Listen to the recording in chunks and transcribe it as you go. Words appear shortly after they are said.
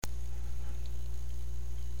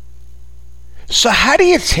So how do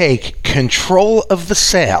you take control of the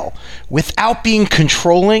sale without being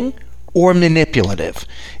controlling or manipulative?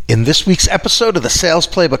 In this week's episode of the Sales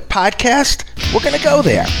Playbook Podcast, we're going to go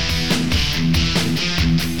there.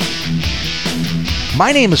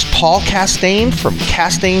 My name is Paul Castaigne from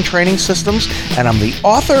Castaigne Training Systems, and I'm the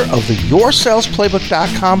author of the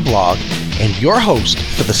YourSalesPlaybook.com blog and your host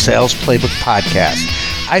for the Sales Playbook Podcast.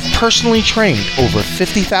 I've personally trained over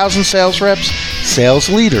 50,000 sales reps, sales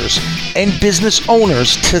leaders, and business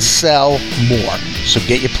owners to sell more. So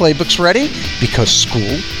get your playbooks ready because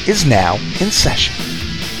school is now in session.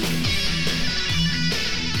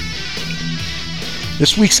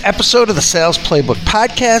 This week's episode of the Sales Playbook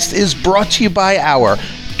Podcast is brought to you by our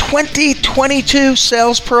 2022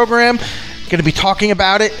 sales program. Going to be talking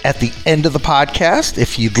about it at the end of the podcast.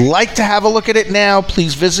 If you'd like to have a look at it now,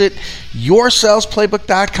 please visit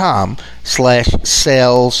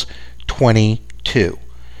yoursalesplaybook.com/sales22.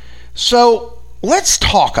 So let's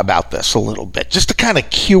talk about this a little bit, just to kind of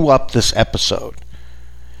cue up this episode.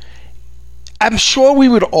 I'm sure we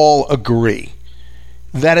would all agree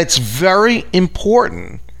that it's very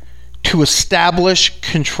important to establish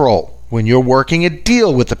control when you're working a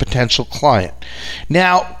deal with a potential client.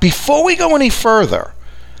 Now, before we go any further,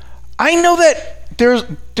 I know that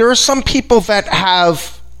there are some people that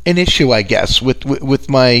have an issue, I guess, with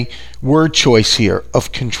my word choice here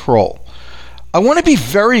of control. I want to be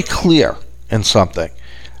very clear in something.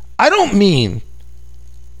 I don't mean,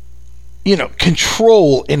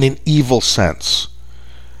 control in an evil sense.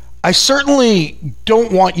 I certainly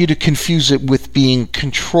don't want you to confuse it with being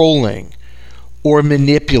controlling or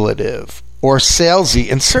manipulative or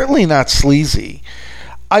salesy, and certainly not sleazy.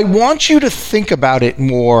 I want you to think about it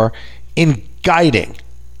more in guiding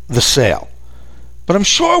the sale. But I'm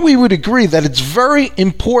sure we would agree that it's very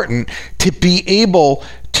important to be able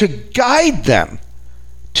to guide them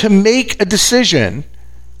to make a decision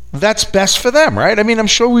that's best for them, right? I mean, I'm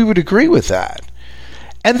sure we would agree with that.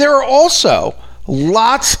 And there are also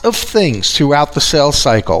lots of things throughout the sales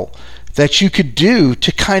cycle that you could do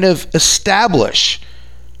to kind of establish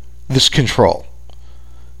this control.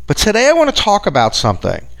 But today I want to talk about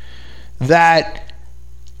something that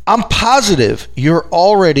I'm positive you're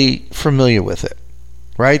already familiar with it,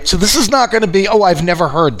 right? So this is not going to be, I've never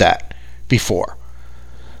heard that before.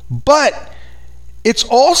 But it's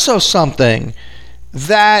also something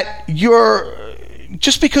that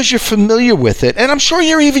just because you're familiar with it, and I'm sure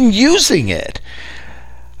you're even using it,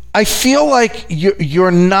 I feel like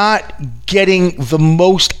you're not getting the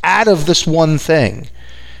most out of this one thing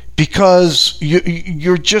because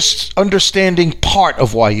you're just understanding part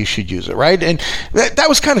of why you should use it, right? And that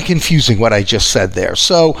was kind of confusing what I just said there.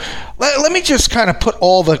 So let me just kind of put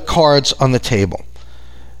all the cards on the table.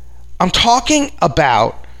 I'm talking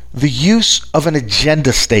about the use of an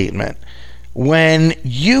agenda statement when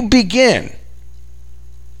you begin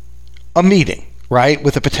a meeting, right,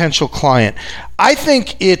 with a potential client. I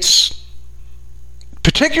think it's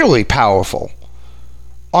particularly powerful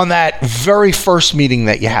on that very first meeting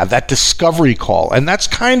that you have, that discovery call. And that's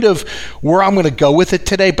kind of where I'm going to go with it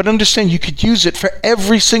today. But understand you could use it for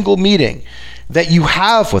every single meeting that you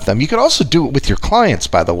have with them. You could also do it with your clients,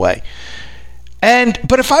 by the way.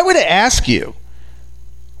 But if I were to ask you,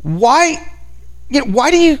 why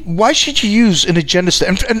should you use an agenda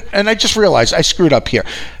statement? And I just realized I screwed up here.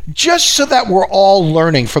 Just so that we're all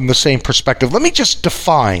learning from the same perspective, let me just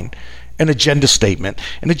define an agenda statement.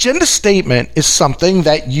 An agenda statement is something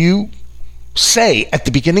that you say at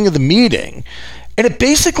the beginning of the meeting, and it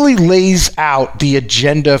basically lays out the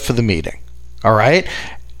agenda for the meeting. All right?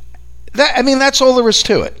 That's all there is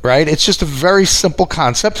to it, right? It's just a very simple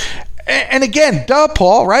concept. And again,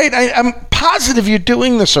 Paul, right? I'm positive you're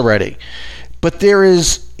doing this already. But there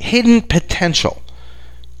is hidden potential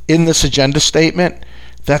in this agenda statement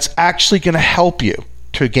that's actually going to help you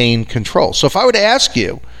to gain control. So if I were to ask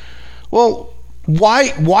you, well,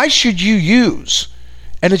 why should you use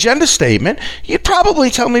an agenda statement? You'd probably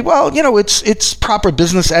tell me, well, it's proper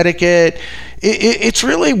business etiquette. It's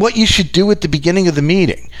really what you should do at the beginning of the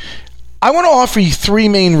meeting. I want to offer you three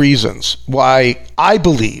main reasons why I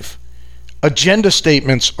believe agenda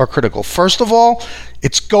statements are critical. First of all,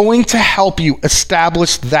 it's going to help you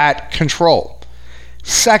establish that control.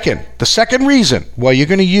 Second, the second reason why you're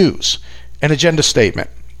going to use an agenda statement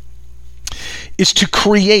is to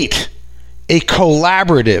create a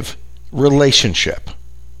collaborative relationship.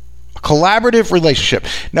 A collaborative relationship.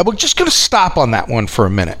 Now, we're just going to stop on that one for a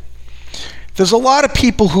minute. There's a lot of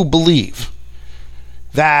people who believe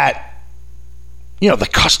that, the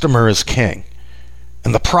customer is king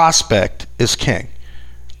and the prospect is king.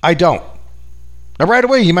 I don't. Now, right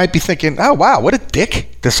away, you might be thinking, oh, wow, what a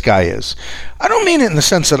dick this guy is. I don't mean it in the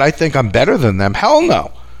sense that I think I'm better than them. Hell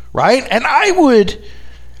no, right? And I would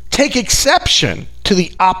take exception to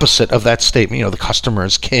the opposite of that statement. The customer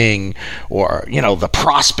is king, or, the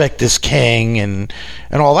prospect is king, and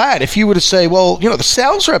all that. If you were to say, well, the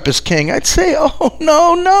sales rep is king, I'd say, oh,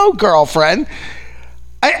 no, girlfriend.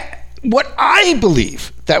 What I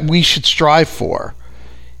believe that we should strive for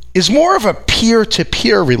is more of a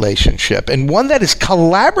peer-to-peer relationship, and one that is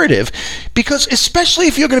collaborative, because especially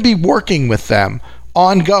if you're going to be working with them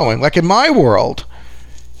ongoing, like in my world,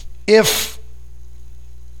 if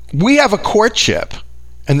we have a courtship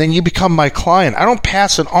and then you become my client, I don't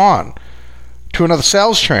pass it on to another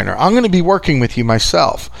sales trainer. I'm going to be working with you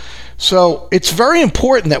myself. So it's very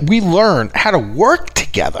important that we learn how to work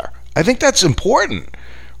together. I think that's important,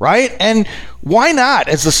 right? And why not,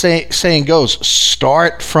 as the saying goes,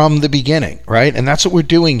 start from the beginning, right? And that's what we're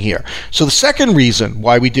doing here. So the second reason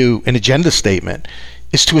why we do an agenda statement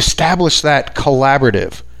is to establish that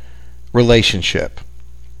collaborative relationship.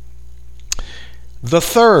 The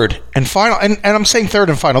third and final, and I'm saying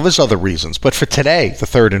third and final, there's other reasons, but for today, the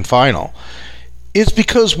third and final, is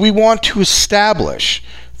because we want to establish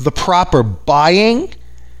the proper buying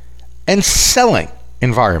and selling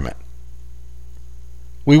environment.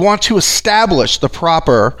 We want to establish the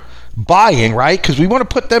proper buying, right? Because we want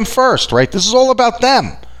to put them first, right? This is all about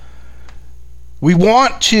them. We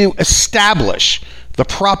want to establish the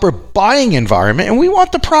proper buying environment, and we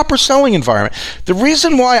want the proper selling environment. The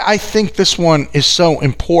reason why I think this one is so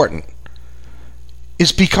important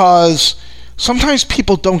is because sometimes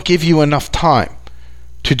people don't give you enough time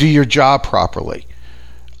to do your job properly.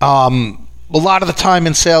 A lot of the time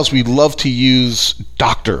in sales, we love to use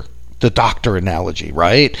the doctor analogy,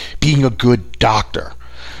 right? Being a good doctor.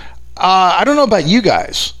 I don't know about you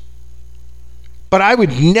guys, but I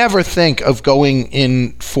would never think of going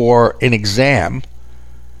in for an exam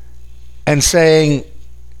and saying,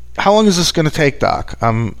 how long is this going to take, doc?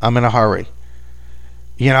 I'm in a hurry.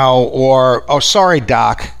 Or, oh, sorry,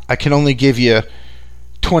 doc, I can only give you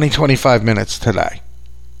 25 minutes today.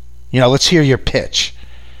 Let's hear your pitch,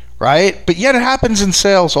 right? But yet it happens in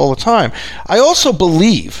sales all the time. I also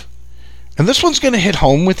believe, and this one's going to hit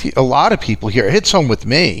home with a lot of people here, it hits home with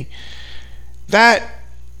me, that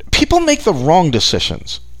people make the wrong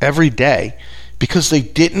decisions every day because they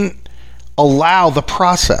didn't allow the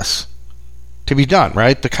process to be done,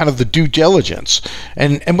 right? The due diligence.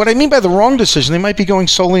 And what I mean by the wrong decision, they might be going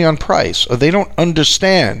solely on price, or they don't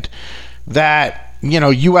understand that,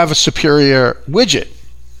 you have a superior widget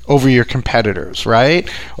over your competitors, right?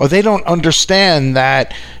 Or they don't understand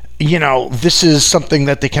that, this is something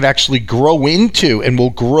that they can actually grow into and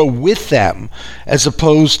will grow with them, as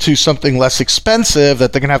opposed to something less expensive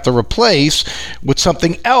that they're going to have to replace with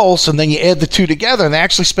something else, and then you add the two together and they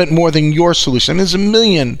actually spent more than your solution. There's a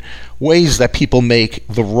million ways that people make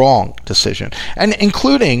the wrong decision, and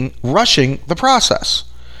including rushing the process.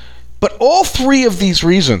 But all three of these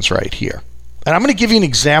reasons right here, and I'm going to give you an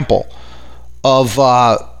example of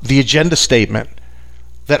the agenda statement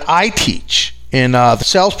that I teach in the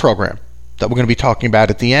sales program that we're going to be talking about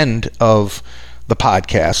at the end of the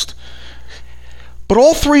podcast. But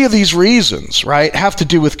all three of these reasons, right, have to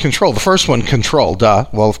do with control. The first one, control, duh.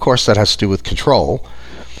 Well, of course that has to do with control.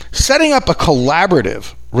 Setting up a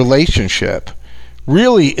collaborative relationship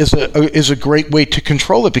really is a great way to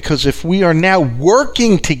control it, because if we are now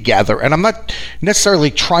working together, and I'm not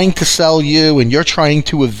necessarily trying to sell you and you're trying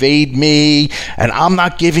to evade me, and I'm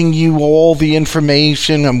not giving you all the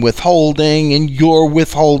information, I'm withholding and you're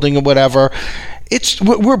withholding or whatever,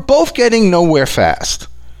 we're both getting nowhere fast.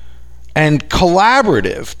 And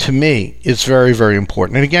collaborative, to me, is very, very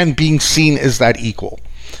important. And again, being seen as that equal.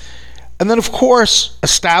 And then, of course,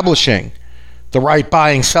 establishing the right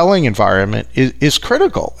buying selling environment is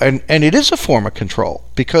critical, and it is a form of control,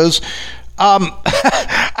 because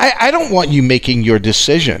I don't want you making your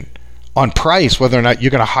decision on price, whether or not you're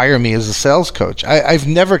going to hire me as a sales coach. I've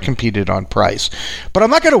never competed on price, but I'm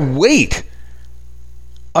not going to wait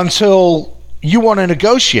until you want to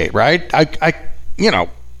negotiate, right? I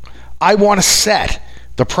want to set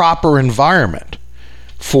the proper environment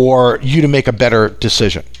for you to make a better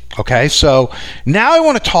decision. Okay, so now I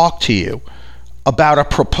want to talk to you about a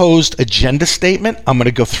proposed agenda statement. I'm going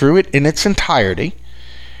to go through it in its entirety.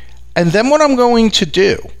 And then what I'm going to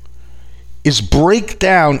do is break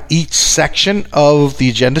down each section of the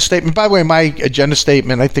agenda statement. By the way, my agenda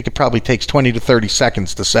statement, I think it probably takes 20 to 30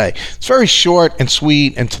 seconds to say. It's very short and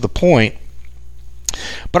sweet and to the point.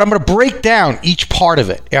 But I'm going to break down each part of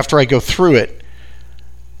it after I go through it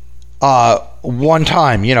one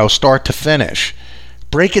time, start to finish.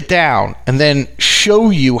 Break it down and then show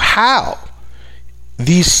you how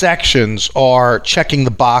these sections are checking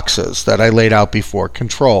the boxes that I laid out before: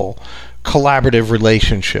 control, collaborative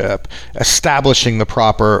relationship, establishing the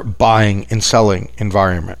proper buying and selling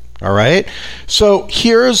environment. All right? So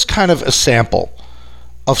here's kind of a sample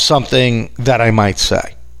of something that I might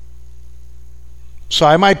say. So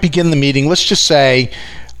I might begin the meeting. Let's just say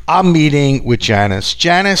I'm meeting with Janice.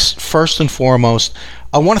 Janice, first and foremost,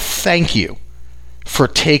 I want to thank you for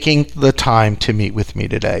taking the time to meet with me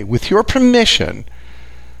today. With your permission,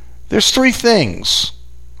 there's 3 things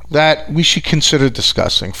that we should consider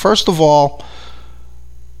discussing. First of all,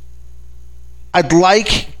 I'd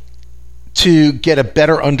like to get a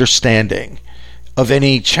better understanding of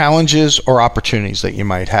any challenges or opportunities that you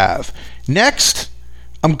might have. Next,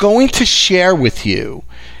 I'm going to share with you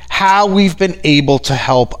how we've been able to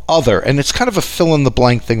help and it's kind of a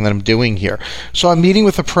fill-in-the-blank thing that I'm doing here. So I'm meeting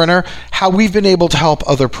with a printer, how we've been able to help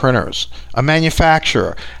other printers. A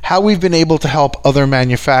manufacturer, how we've been able to help other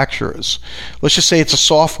manufacturers. Let's just say it's a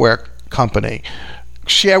software company.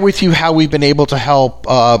 Share with you how we've been able to help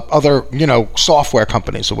other, software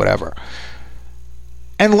companies or whatever.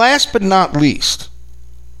 And last but not least,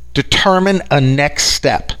 determine a next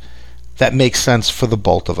step that makes sense for the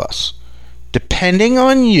both of us. Depending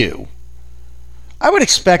on you, I would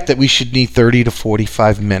expect that we should need 30 to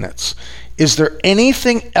 45 minutes. Is there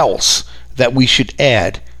anything else that we should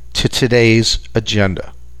add to today's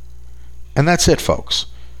agenda? And that's it, folks.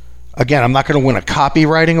 Again, I'm not going to win a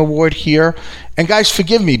copywriting award here. And guys,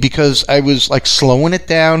 forgive me because I was slowing it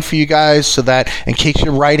down for you guys so that in case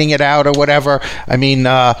you're writing it out or whatever. I mean,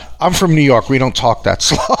 I'm from New York. We don't talk that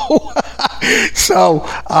slow. So,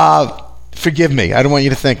 forgive me. I don't want you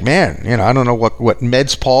to think, man, I don't know what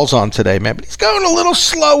meds Paul's on today, man, but he's going a little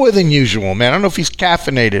slower than usual, man. I don't know if he's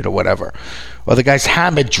caffeinated or whatever. Or the guy's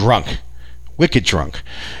hammered drunk, wicked drunk.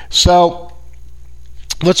 So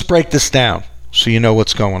let's break this down so you know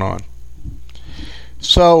what's going on.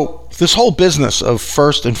 So this whole business of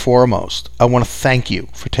first and foremost, I want to thank you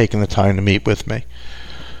for taking the time to meet with me.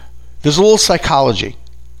 There's a little psychology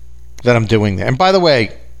that I'm doing there. And by the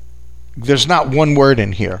way, there's not one word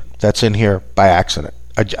in here that's in here by accident.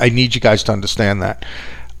 I need you guys to understand that.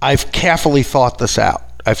 I've carefully thought this out.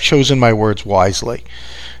 I've chosen my words wisely.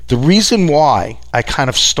 The reason why I kind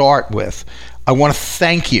of start with, I want to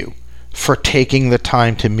thank you for taking the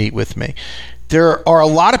time to meet with me. There are a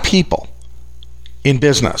lot of people in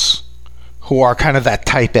business who are kind of that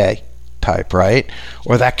type A type, right?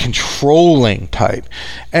 Or that controlling type.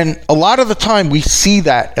 And a lot of the time we see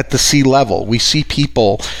that at the C level. We see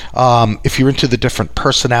people, if you're into the different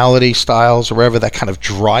personality styles or whatever, that kind of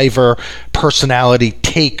driver personality,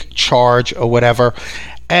 take charge or whatever.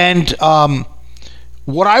 And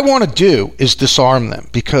what I want to do is disarm them,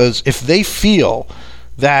 because if they feel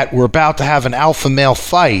that we're about to have an alpha male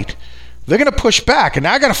fight, they're going to push back. And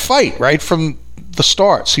now I got to fight right from the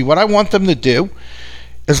start. See, what I want them to do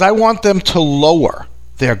is I want them to lower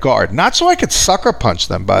their guard. Not so I could sucker punch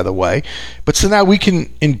them, by the way, but so now we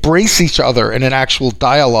can embrace each other in an actual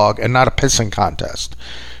dialogue and not a pissing contest.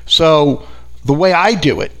 So the way I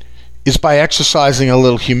do it is by exercising a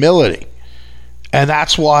little humility. And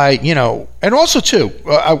that's why, and also too,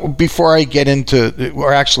 before I get into,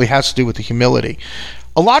 or actually has to do with the humility,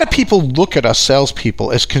 a lot of people look at us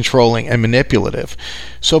salespeople as controlling and manipulative.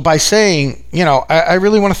 So by saying, I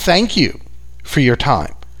really want to thank you for your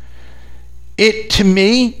time, to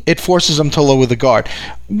me, it forces them to lower the guard.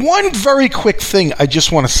 One very quick thing I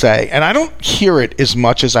just want to say, and I don't hear it as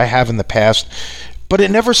much as I have in the past, but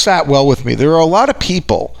it never sat well with me. There are a lot of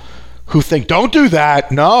people who think, don't do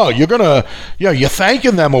that. No, you're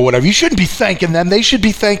thanking them or whatever. You shouldn't be thanking them. They should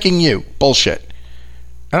be thanking you. Bullshit.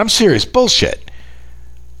 And I'm serious. Bullshit.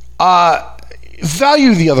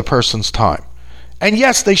 Value the other person's time. And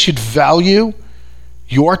yes, they should value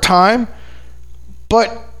your time,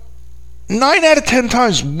 but 9 out of 10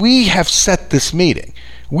 times we have set this meeting.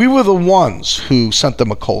 We were the ones who sent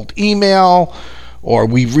them a cold email, or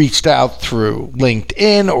we reached out through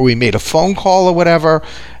LinkedIn, or we made a phone call or whatever.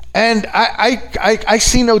 And I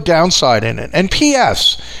see no downside in it. And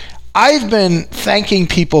P.S., I've been thanking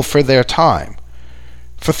people for their time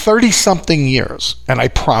for 30-something years. And I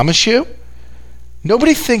promise you,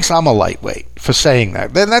 nobody thinks I'm a lightweight for saying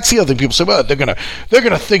that. Then that's the other thing. People say, well, they're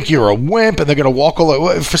gonna think you're a wimp, and they're gonna walk all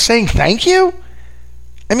over for saying thank you.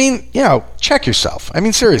 I mean, check yourself. I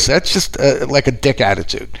mean, seriously, that's just like a dick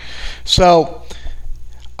attitude. So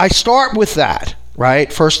I start with that,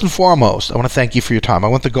 right? First and foremost, I want to thank you for your time. I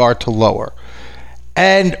want the guard to lower,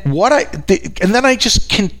 and then I just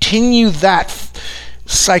continue that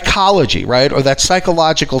psychology, right, or that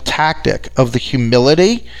psychological tactic of the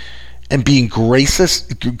humility. and being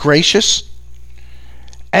gracious,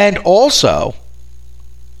 and also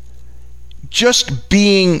just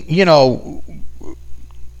being,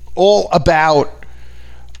 all about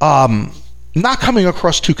not coming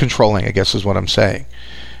across too controlling, I guess is what I'm saying.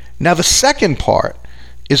 Now, the second part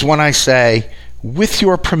is when I say, with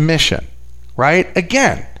your permission, right?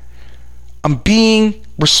 Again, I'm being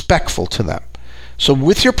respectful to them. So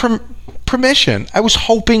with your permission, I was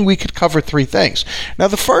hoping we could cover three things. Now,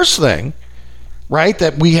 the first thing, right,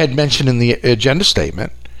 that we had mentioned in the agenda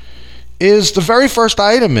statement is the very first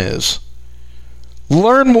item is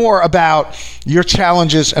learn more about your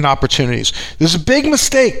challenges and opportunities. There's a big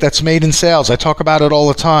mistake that's made in sales. I talk about it all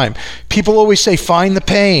the time. People always say, find the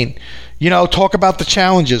pain, talk about the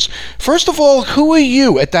challenges. First of all, who are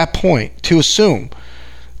you at that point to assume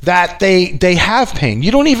that they have pain?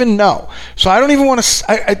 You don't even know. So I don't even want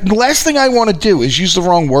to, the last thing I want to do is use the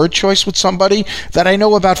wrong word choice with somebody that I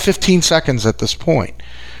know about 15 seconds at this point.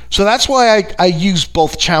 So that's why I use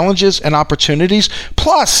both challenges and opportunities.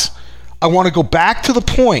 Plus, I want to go back to the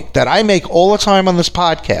point that I make all the time on this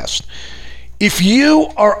podcast. If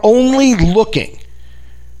you are only looking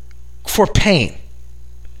for pain,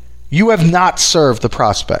 you have not served the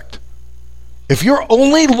prospect. If you're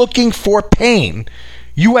only looking for pain,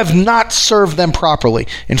 you have not served them properly.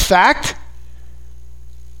 In fact,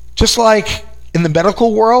 just like in the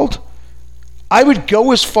medical world, I would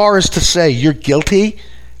go as far as to say you're guilty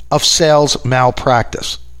of sales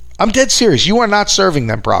malpractice. I'm dead serious. You are not serving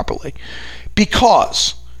them properly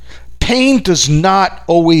because pain does not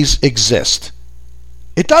always exist.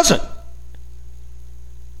 It doesn't.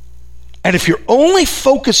 And if you're only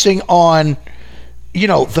focusing on,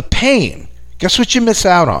 the pain, guess what you miss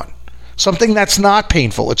out on? Something that's not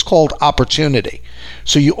painful. It's called opportunity.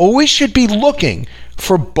 So you always should be looking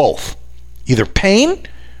for both. Either pain,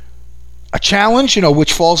 a challenge,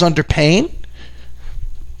 which falls under pain,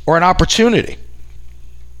 or an opportunity.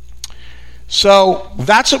 So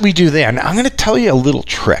that's what we do there. Now I'm going to tell you a little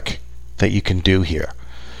trick that you can do here.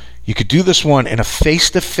 You could do this one in a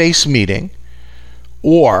face-to-face meeting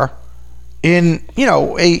or in,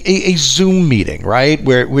 a Zoom meeting, right?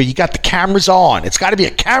 Where you got the cameras on. It's got to be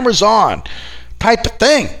a cameras on type of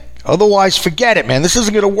thing. Otherwise, forget it, man. This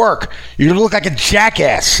isn't going to work. You're going to look like a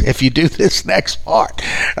jackass if you do this next part.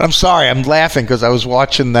 And I'm sorry, I'm laughing because I was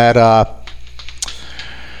watching that,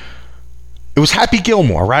 it was Happy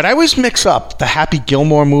Gilmore, right? I always mix up the Happy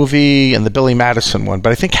Gilmore movie and the Billy Madison one,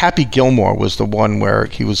 but I think Happy Gilmore was the one where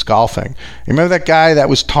he was golfing. You remember that guy that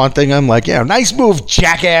was taunting him? Like, nice move,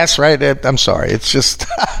 jackass, right? I'm sorry. It's just,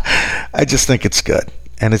 I just think it's good.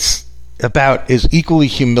 And it's about as equally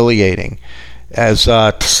humiliating as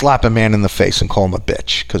to slap a man in the face and call him a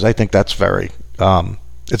bitch, because I think that's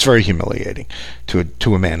it's very humiliating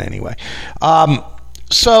to a man anyway.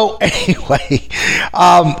 So anyway,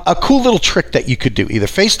 a cool little trick that you could do, either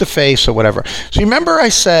face-to-face or whatever. So you remember I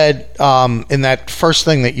said in that first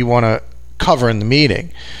thing that you want to cover in the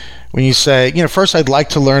meeting, when you say, first I'd like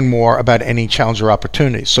to learn more about any challenge or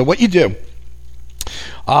opportunities. So what you do,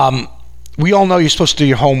 we all know you're supposed to do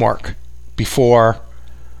your homework before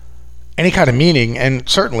any kind of meeting, and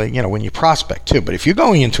certainly, when you prospect too. But if you're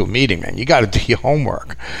going into a meeting, man, you got to do your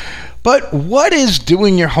homework. But what does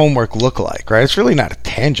doing your homework look like, right? It's really not a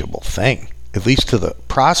tangible thing, at least to the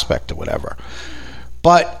prospect or whatever.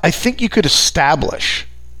 But I think you could establish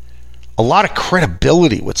a lot of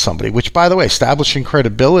credibility with somebody, which, by the way, establishing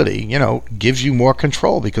credibility, gives you more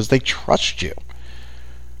control because they trust you.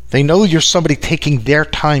 They know you're somebody taking their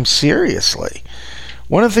time seriously.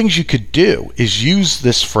 One of the things you could do is use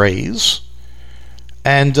this phrase,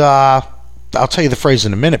 and I'll tell you the phrase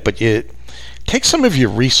in a minute, but take some of your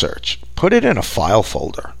research, put it in a file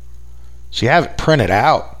folder, so you have it printed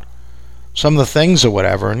out, some of the things or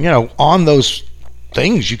whatever, and on those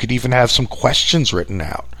things you could even have some questions written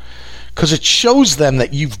out, because it shows them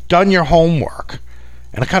that you've done your homework,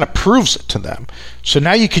 and it kind of proves it to them. So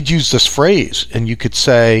now you could use this phrase, and you could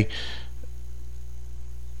say,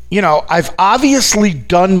 I've obviously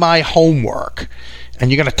done my homework,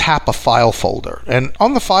 and you're going to tap a file folder, and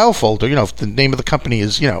on the file folder, if the name of the company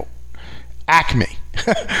is, Acme.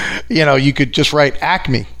 You could just write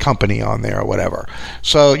Acme Company on there or whatever.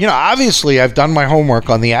 So, obviously I've done my homework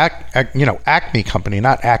on the Acme Company,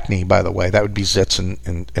 not Acne, by the way. That would be zits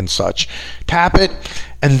and such. Tap it,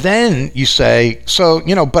 and then you say,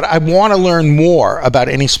 but I want to learn more about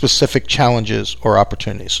any specific challenges or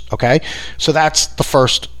opportunities, okay? So that's the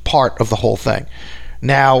first part of the whole thing.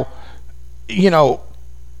 Now, the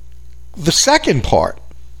second part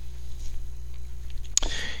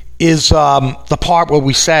is the part where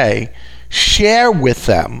we say, share with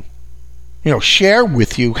them share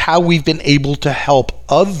with you how we've been able to help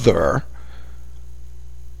other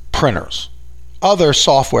printers, other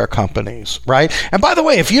software companies, right? And by the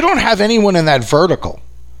way, if you don't have anyone in that vertical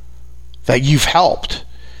that you've helped,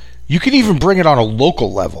 you can even bring it on a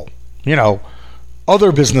local level.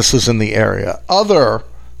 Other businesses in the area, other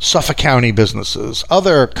Suffolk County businesses,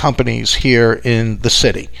 other companies here in the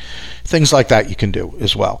city. Things like that you can do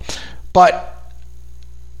as well. But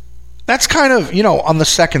that's kind of, on the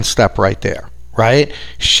second step right there, right?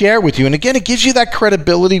 Share with you. And again, it gives you that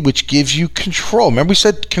credibility, which gives you control. Remember, we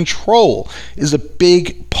said control is a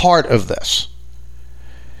big part of this.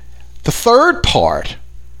 The third part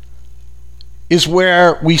is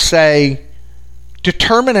where we say,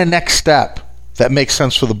 determine a next step that makes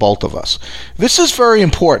sense for the both of us. This is very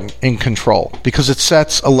important in control because it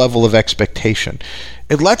sets a level of expectation.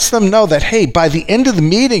 It lets them know that, hey, by the end of the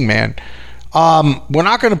meeting, man, we're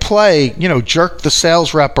not going to play, jerk the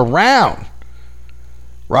sales rep around,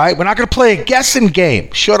 right? We're not going to play a guessing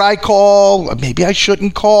game. Should I call? Maybe I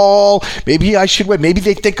shouldn't call. Maybe I should wait. Maybe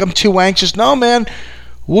they think I'm too anxious. No, man.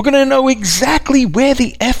 We're going to know exactly where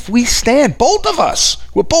the F we stand. Both of us.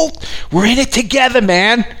 We're in it together,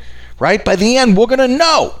 man. Right? By the end, we're going to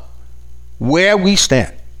know where we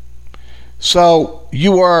stand. So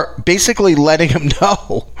you are basically letting him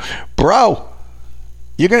know, bro,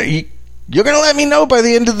 you're going to let me know by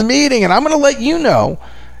the end of the meeting, and I'm going to let you know.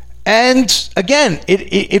 And again,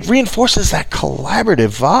 it reinforces that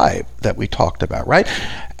collaborative vibe that we talked about, right?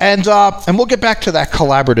 And we'll get back to that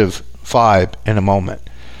collaborative vibe in a moment.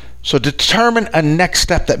 So determine a next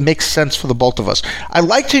step that makes sense for the both of us. I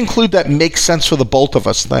like to include that makes sense for the both of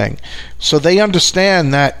us thing, so they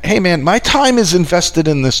understand that, hey man, my time is invested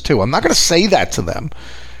in this too. I'm not going to say that to them,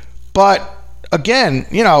 but again,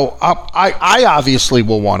 I obviously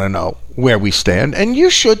will want to know where we stand, and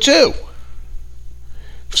you should too.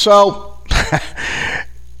 So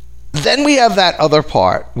then we have that other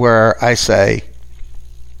part where I say,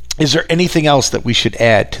 is there anything else that we should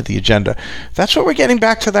add to the agenda? That's what we're getting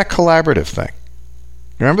back to, that collaborative thing.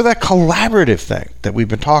 Remember that collaborative thing that we've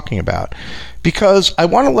been talking about? Because I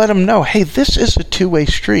want to let them know, hey, this is a two-way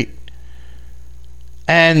street.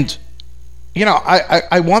 And,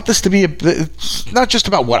 I want this to be, it's not just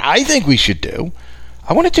about what I think we should do.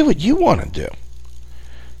 I want to do what you want to do.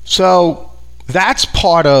 So that's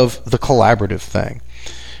part of the collaborative thing.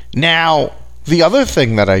 Now, the other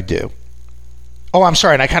thing that I do, I'm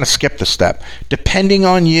sorry, and I kind of skipped a step. Depending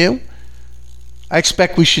on you, I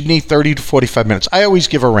expect we should need 30 to 45 minutes. I always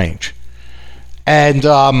give a range. And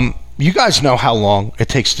you guys know how long it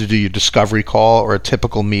takes to do your discovery call or a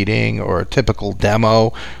typical meeting or a typical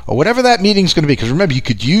demo or whatever that meeting's going to be. Because remember, you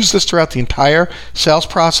could use this throughout the entire sales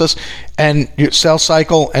process and your sales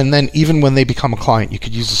cycle, and then even when they become a client, you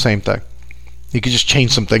could use the same thing. You could just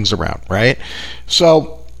change some things around, right?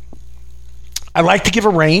 So I like to give a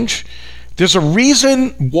range. There's a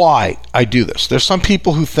reason why I do this. There's some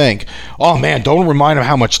people who think, oh man, don't remind them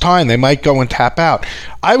how much time. They might go and tap out.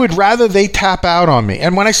 I would rather they tap out on me.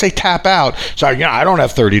 And when I say tap out, sorry, I don't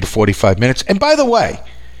have 30 to 45 minutes. And by the way,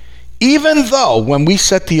 even though when we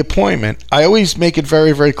set the appointment, I always make it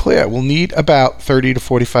very, very clear, we'll need about 30 to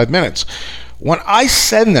 45 minutes. When I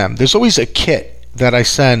send them, there's always a kit that I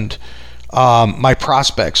send my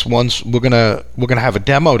prospects once we're gonna have a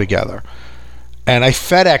demo together. And I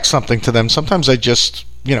FedEx something to them. Sometimes I just,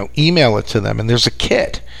 email it to them. And there's a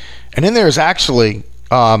kit. And in there is actually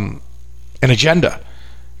an agenda.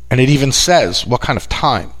 And it even says what kind of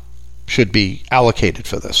time should be allocated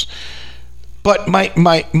for this. But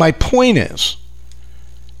my point is,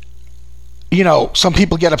 some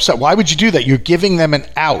people get upset. Why would you do that? You're giving them an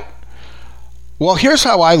out. Well, here's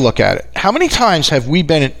how I look at it. How many times have we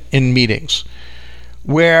been in meetings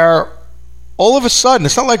where all of a sudden,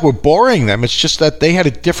 it's not like we're boring them. It's just that they had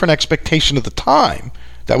a different expectation of the time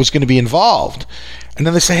that was going to be involved. And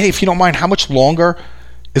then they say, hey, if you don't mind, how much longer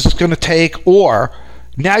is this going to take? Or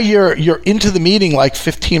now you're into the meeting like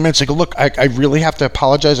 15 minutes. They go, look, I really have to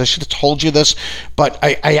apologize. I should have told you this, but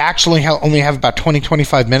I actually only have about 20,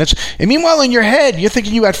 25 minutes. And meanwhile, in your head, you're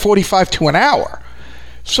thinking you had 45 to an hour.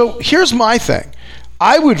 So here's my thing.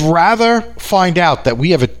 I would rather find out that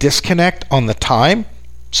we have a disconnect on the time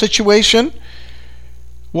situation,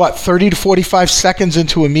 30 to 45 seconds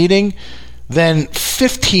into a meeting, than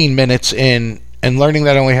 15 minutes in and learning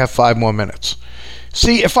that I only have 5 more minutes.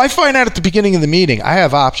 See, if I find out at the beginning of the meeting, I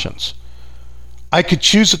have options. I could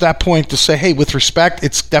choose at that point to say, hey, with respect,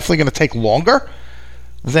 it's definitely going to take longer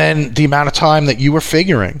than the amount of time that you were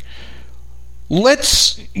figuring.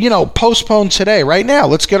 Let's, postpone today, right now.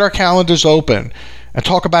 Let's get our calendars open and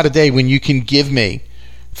talk about a day when you can give me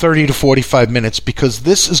 30 to 45 minutes, because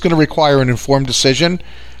this is going to require an informed decision,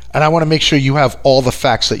 and I want to make sure you have all the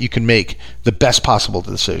facts that you can make the best possible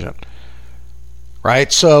decision.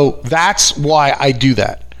 Right? So that's why I do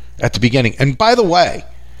that at the beginning. And by the way,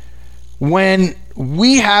 when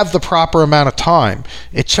we have the proper amount of time,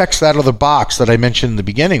 it checks that other box that I mentioned in the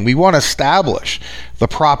beginning. We want to establish the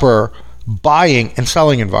proper buying and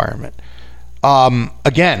selling environment.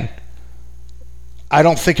 Again, I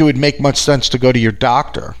don't think it would make much sense to go to your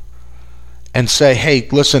doctor and say, hey,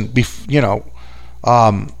 listen, is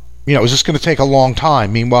this going to take a long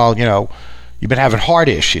time? Meanwhile, you've been having heart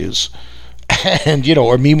issues. And,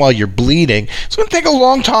 or meanwhile you're bleeding. It's going to take a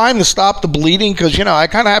long time to stop the bleeding because, I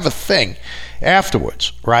kind of have a thing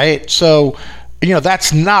afterwards, right? So,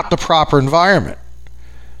 that's not the proper environment.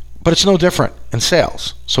 But it's no different in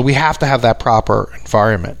sales. So we have to have that proper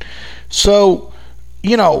environment. So,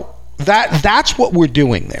 that's what we're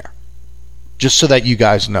doing there, just so that you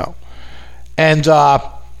guys know. And,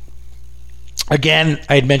 again,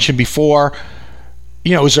 I had mentioned before,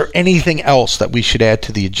 is there anything else that we should add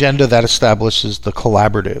to the agenda that establishes the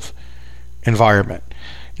collaborative environment?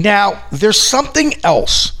 Now, there's something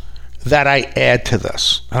else that I add to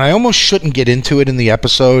this, and I almost shouldn't get into it in the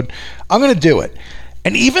episode. I'm going to do it.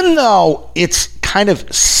 And even though it's kind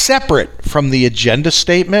of separate from the agenda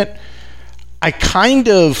statement, I kind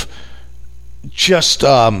of just,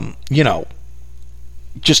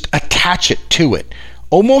 just attach it to it,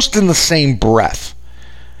 almost in the same breath.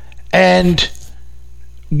 And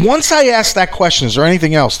once I ask that question, is there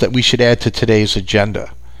anything else that we should add to today's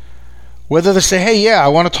agenda? Whether they say, hey, yeah, I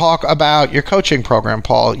want to talk about your coaching program,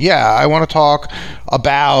 Paul. Yeah, I want to talk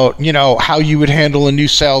about, how you would handle a new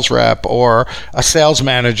sales rep or a sales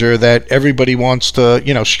manager that everybody wants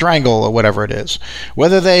to, strangle or whatever it is.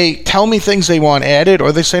 Whether they tell me things they want added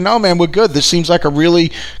or they say, no, man, we're good. This seems like a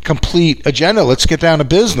really complete agenda. Let's get down to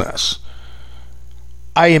business.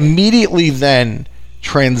 I immediately then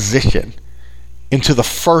transition into the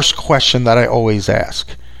first question that I always ask.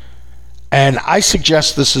 And I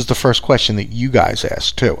suggest this is the first question that you guys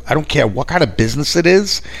ask too. I don't care what kind of business it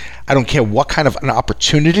is. I don't care what kind of an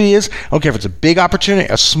opportunity it is. I don't care if it's a big opportunity,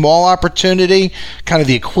 a small opportunity, kind of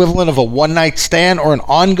the equivalent of a one-night stand or an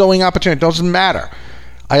ongoing opportunity. It doesn't matter.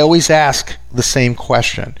 I always ask the same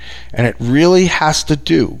question. And it really has to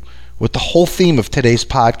do with the whole theme of today's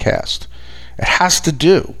podcast. It has to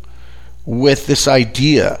do with this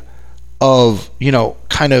idea of,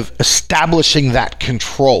 kind of establishing that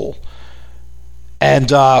control.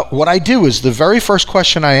 And what I do is the very first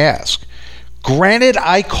question I ask, granted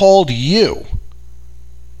I called you,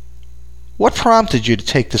 what prompted you to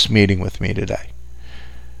take this meeting with me today?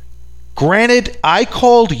 Granted I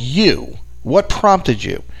called you, what prompted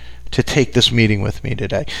you to take this meeting with me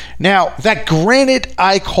today? Now, that granted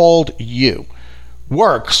I called you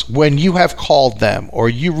works when you have called them or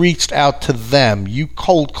you reached out to them, you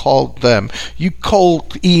cold called them, you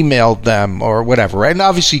cold emailed them or whatever, right? And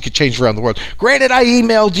obviously you could change around the world. Granted, I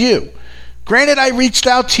emailed you. Granted, I reached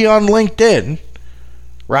out to you on LinkedIn,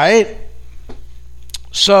 right?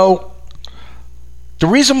 So the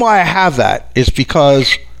reason why I have that is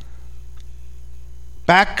because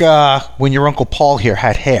back when your Uncle Paul here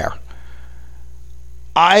had hair,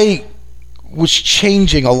 I was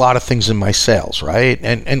changing a lot of things in my sales, right?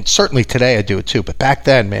 And certainly today I do it too. But back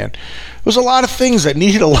then, man, there was a lot of things that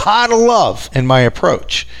needed a lot of love in my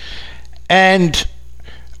approach. And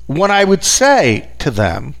when I would say to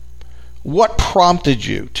them, what prompted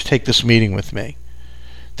you to take this meeting with me?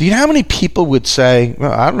 Do you know how many people would say,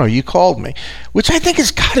 well, I don't know, you called me? Which I think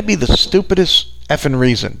has got to be the stupidest effing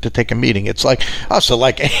reason to take a meeting. It's like,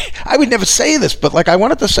 I would never say this, but I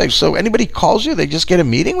wanted to say, so anybody calls you, they just get a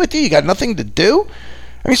meeting with you? You got nothing to do?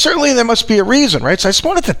 I mean, certainly there must be a reason, right? So I just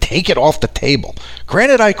wanted to take it off the table.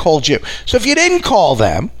 Granted, I called you. So if you didn't call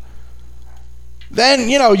them, then,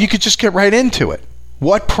 you could just get right into it.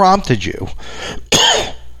 What prompted you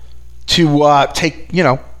to want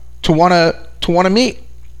to meet,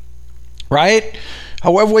 right?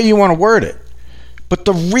 However way you want to word it. But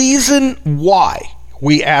the reason why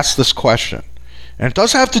we ask this question, and it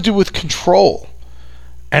does have to do with control,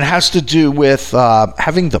 and has to do with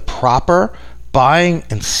having the proper buying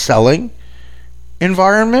and selling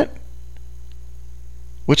environment,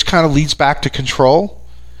 which kind of leads back to control,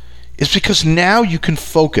 is because now you can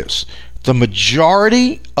focus the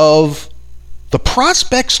majority of the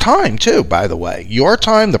prospect's time too, by the way, your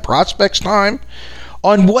time, the prospect's time,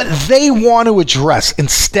 on what they want to address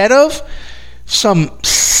instead of some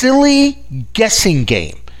silly guessing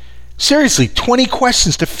game. Seriously, 20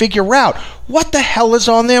 questions to figure out what the hell is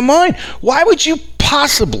on their mind. Why would you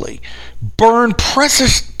possibly burn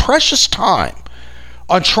precious time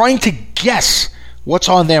on trying to guess what's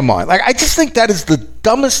on their mind. Like, I just think that is the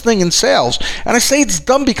dumbest thing in sales. And I say it's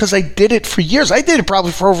dumb because I did it for years. I did it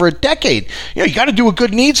probably for over a decade. You got to do a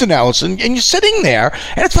good needs analysis, and you're sitting there,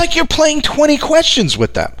 and it's like you're playing 20 questions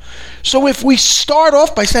with them. So if we start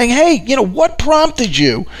off by saying, hey, what prompted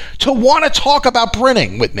you to want to talk about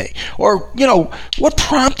printing with me? Or, what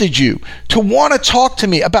prompted you to want to talk to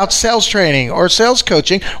me about sales training or sales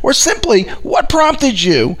coaching? Or simply, what prompted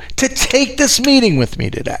you to take this meeting with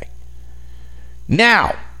me today?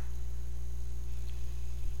 Now,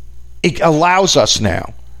 it allows us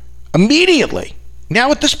now, immediately.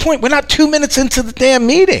 Now at this point, we're not 2 minutes into the damn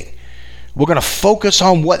meeting. We're going to focus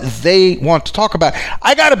on what they want to talk about.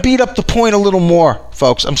 I got to beat up the point a little more,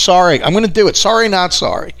 folks. I'm sorry. I'm going to do it. Sorry, not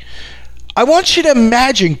sorry. I want you to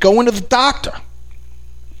imagine going to the doctor.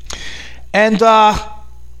 And, let's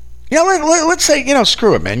say,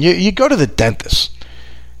 screw it, man. You go to the dentist.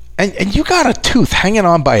 And you got a tooth hanging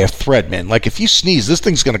on by a thread, man. Like, if you sneeze, this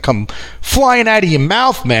thing's going to come flying out of your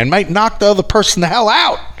mouth, man. Might knock the other person the hell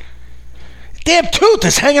out. Damn tooth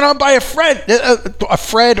is hanging on by a thread,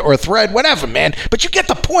 or a thread, whatever, man. But you get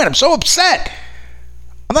the point. I'm so upset.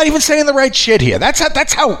 I'm not even saying the right shit here.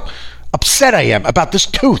 That's how upset I am about this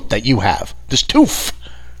tooth that you have. This tooth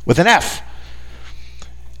with an F.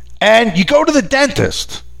 And you go to the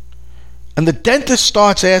dentist, and the dentist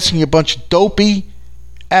starts asking you a bunch of dopey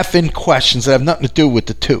effing questions that have nothing to do with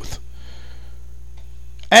the tooth.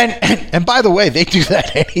 And by the way, they do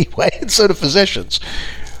that anyway, and so do physicians.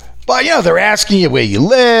 But, they're asking you where you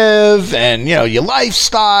live and, your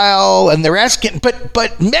lifestyle, and they're asking,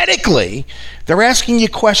 but medically, they're asking you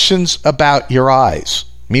questions about your eyes.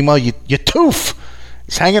 Meanwhile, your tooth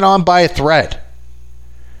is hanging on by a thread.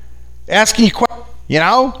 Asking you questions,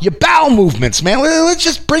 your bowel movements, man. Let's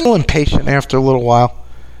just bring you impatient after a little while.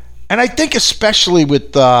 And I think especially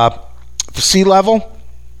with the C-level,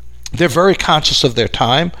 they're very conscious of their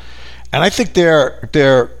time. And I think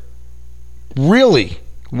they're really,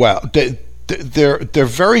 they're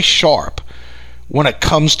very sharp when it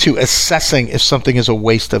comes to assessing if something is a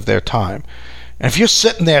waste of their time. And if you're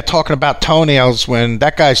sitting there talking about toenails when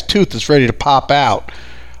that guy's tooth is ready to pop out,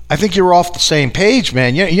 I think you're off the same page,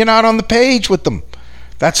 man. You're not on the page with them.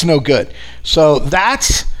 That's no good. So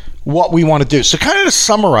that's what we want to do. So kind of to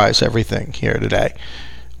summarize everything here today,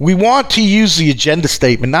 we want to use the agenda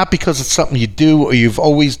statement, not because it's something you do or you've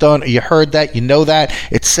always done or you heard that, you know that.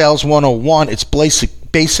 It's Sales 101. It's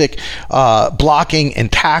basic blocking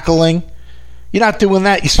and tackling. You're not doing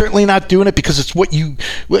that. You're certainly not doing it because it's what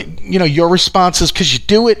your response is because you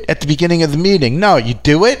do it at the beginning of the meeting. No, you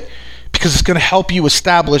do it because it's going to help you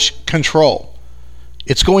establish control.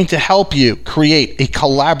 It's going to help you create a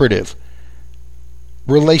collaborative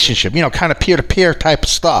relationship, kind of peer-to-peer type of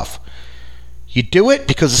stuff. You do it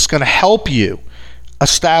because it's going to help you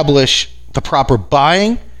establish the proper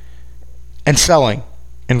buying and selling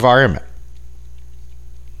environment.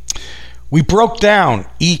 We broke down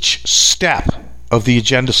each step of the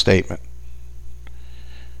agenda statement.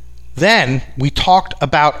 Then we talked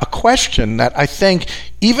about a question that I think,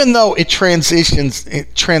 even though it transitions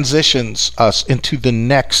us into the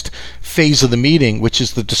next phase of the meeting, which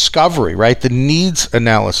is the discovery, right? The needs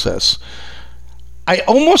analysis. I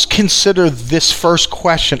almost consider this first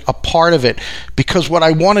question a part of it because what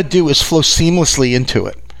I want to do is flow seamlessly into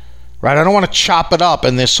it, right? I don't want to chop it up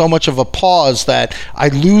and there's so much of a pause that I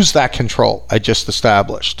lose that control I just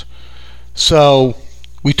established. So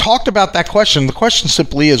we talked about that question. The question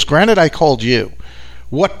simply is, granted I called you,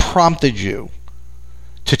 what prompted you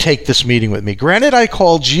to take this meeting with me? Granted I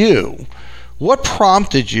called you, what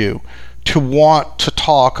prompted you to want to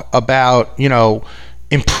talk about,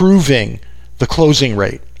 improving the closing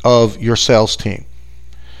rate of your sales team?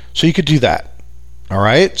 So you could do that. All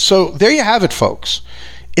right? So there you have it, folks.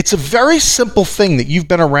 It's a very simple thing that you've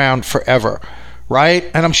been around forever. Right?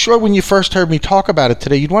 And I'm sure when you first heard me talk about it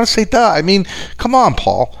today, you'd want to say, duh. I mean, come on,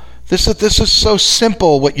 Paul. This is so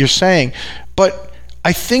simple what you're saying. But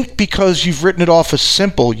I think because you've written it off as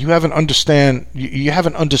simple, you haven't understood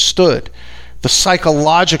the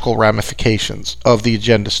psychological ramifications of the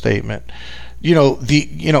agenda statement.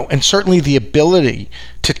 And certainly the ability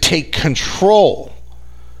to take control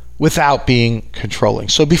without being controlling.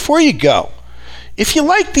 So before you go, if you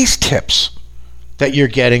like these tips that you're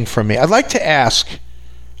getting from me, I'd like to ask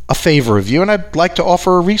a favor of you, and I'd like to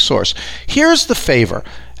offer a resource. Here's the favor,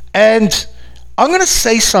 and I'm going to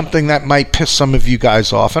say something that might piss some of you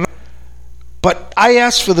guys off, but I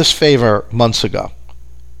asked for this favor months ago,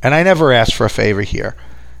 and I never asked for a favor here,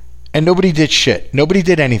 and nobody did shit. Nobody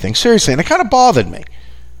did anything, seriously, and it kind of bothered me,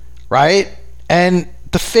 right? And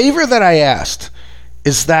the favor that I asked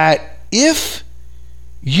is that if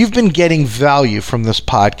you've been getting value from this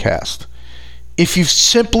podcast. If you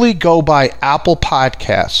simply go by Apple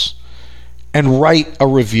Podcasts and write a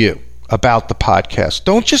review about the podcast,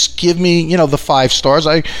 don't just give me, the 5 stars.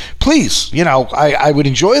 I would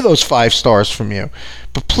enjoy those 5 stars from you,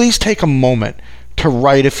 but please take a moment to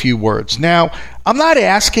write a few words. Now, I'm not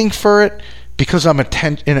asking for it because I'm an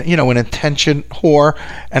attention whore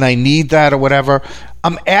and I need that or whatever.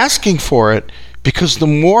 I'm asking for it because the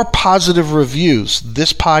more positive reviews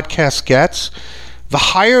this podcast gets, the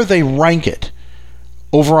higher they rank it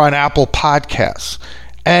over on Apple Podcasts.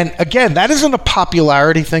 And again, that isn't a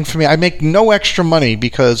popularity thing for me. I make no extra money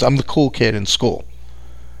because I'm the cool kid in school.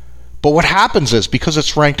 But what happens is, because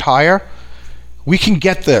it's ranked higher, we can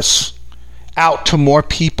get this out to more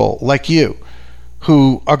people like you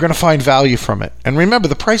who are going to find value from it. And remember,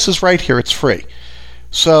 the price is right here. It's free.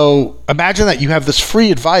 So imagine that you have this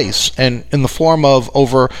free advice and in the form of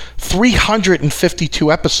over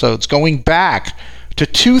 352 episodes going back to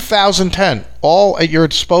 2010, all at your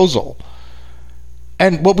disposal.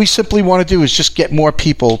 And what we simply want to do is just get more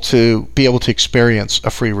people to be able to experience a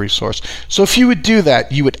free resource. So if you would do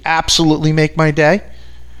that, you would absolutely make my day.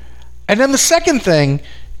 And then the second thing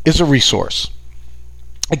is a resource.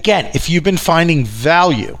 Again, if you've been finding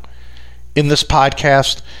value in this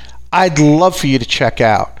podcast, I'd love for you to check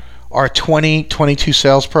out our 2022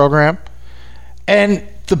 sales program. And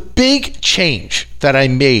the big change that I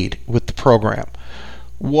made with the program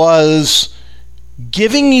was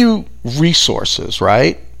giving you resources,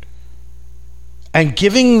 right? And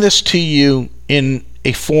giving this to you in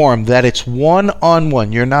a form that it's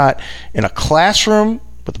one-on-one. You're not in a classroom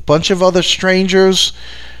with a bunch of other strangers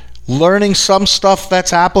learning some stuff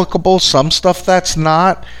that's applicable, some stuff that's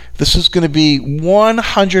not. This is going to be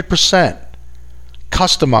 100%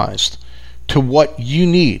 customized to what you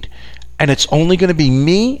need. And it's only going to be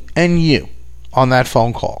me and you on that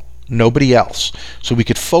phone call, nobody else. So we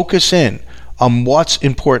could focus in on what's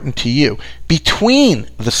important to you. Between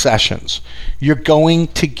the sessions, you're going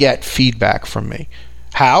to get feedback from me.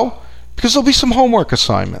 How? Because there'll be some homework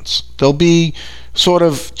assignments. There'll be sort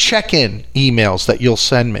of check-in emails that you'll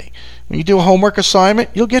send me. When you do a homework assignment,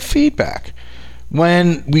 you'll get feedback.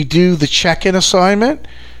 When we do the check-in assignment,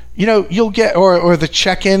 you'll get, or the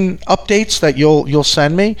check-in updates that you'll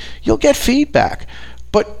send me, you'll get feedback.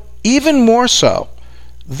 But even more so,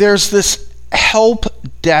 there's this help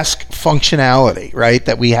desk functionality, right,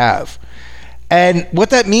 that we have. And what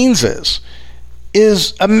that means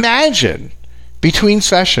is imagine between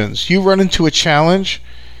sessions you run into a challenge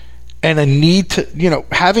and a need to,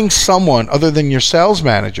 having someone other than your sales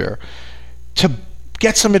manager to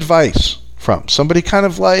get some advice from, somebody kind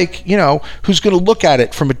of like, who's going to look at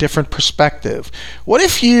it from a different perspective. What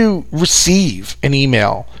if you receive an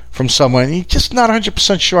email from someone and you're just not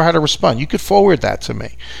 100% sure how to respond? You could forward that to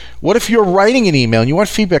me. What if you're writing an email and you want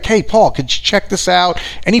feedback? Hey, Paul, could you check this out?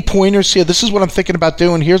 Any pointers here? This is what I'm thinking about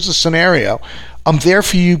doing. Here's the scenario. I'm there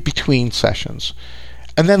for you between sessions.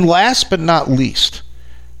 And then last but not least,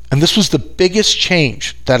 and this was the biggest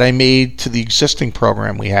change that I made to the existing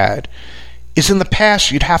program we had, is in the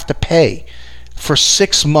past you'd have to pay for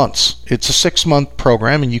 6 months. It's a 6-month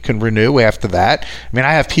program and you can renew after that. I mean,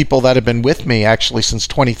 I have people that have been with me actually since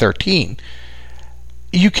 2013.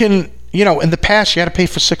 You can, in the past you had to pay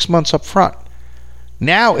for 6 months up front.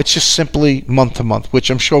 Now it's just simply month to month, which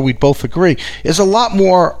I'm sure we'd both agree is a lot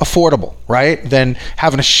more affordable, right, than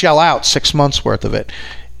having to shell out 6 months worth of it.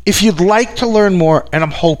 If you'd like to learn more, and I'm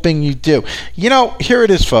hoping you do, here it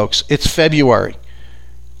is, folks. It's February.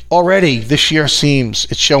 Already this year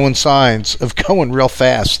it's showing signs of going real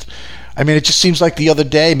fast. I mean, it just seems like the other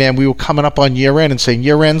day, man, we were coming up on year end and saying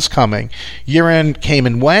year end's coming. Year end came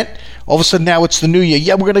and went. All of a sudden now it's the new year.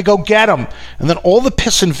 Yeah, we're going to go get them. And then all the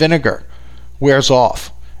piss and vinegar wears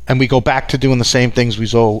off and we go back to doing the same things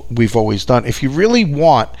we've always done. If you really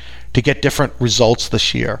want to get different results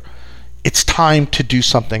this year, it's time to do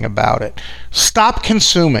something about it. Stop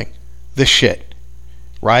consuming the shit,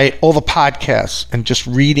 right? All the podcasts and just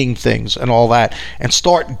reading things and all that, and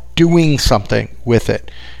start doing something with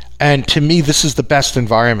it. And to me, this is the best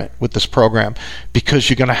environment with this program because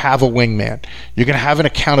you're going to have a wingman. You're going to have an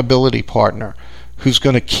accountability partner who's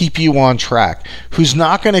going to keep you on track, who's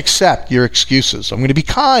not going to accept your excuses. I'm going to be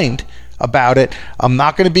kind about it. I'm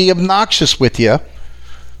not going to be obnoxious with you,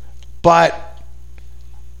 but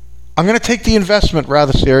I'm going to take the investment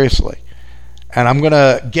rather seriously. And I'm going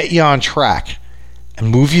to get you on track and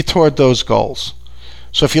move you toward those goals.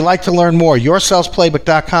 So if you'd like to learn more,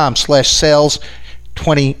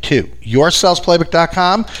 yoursalesplaybook.com/sales22.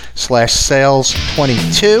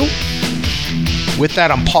 yoursalesplaybook.com/sales22. With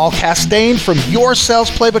that, I'm Paul Castaigne from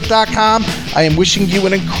YourSalesPlaybook.com. I am wishing you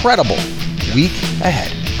an incredible week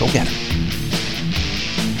ahead. Go get it.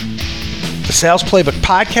 The Sales Playbook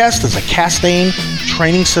Podcast is a Castaigne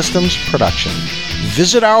Training Systems production.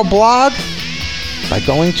 Visit our blog by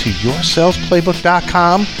going to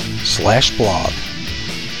YourSalesPlaybook.com/blog.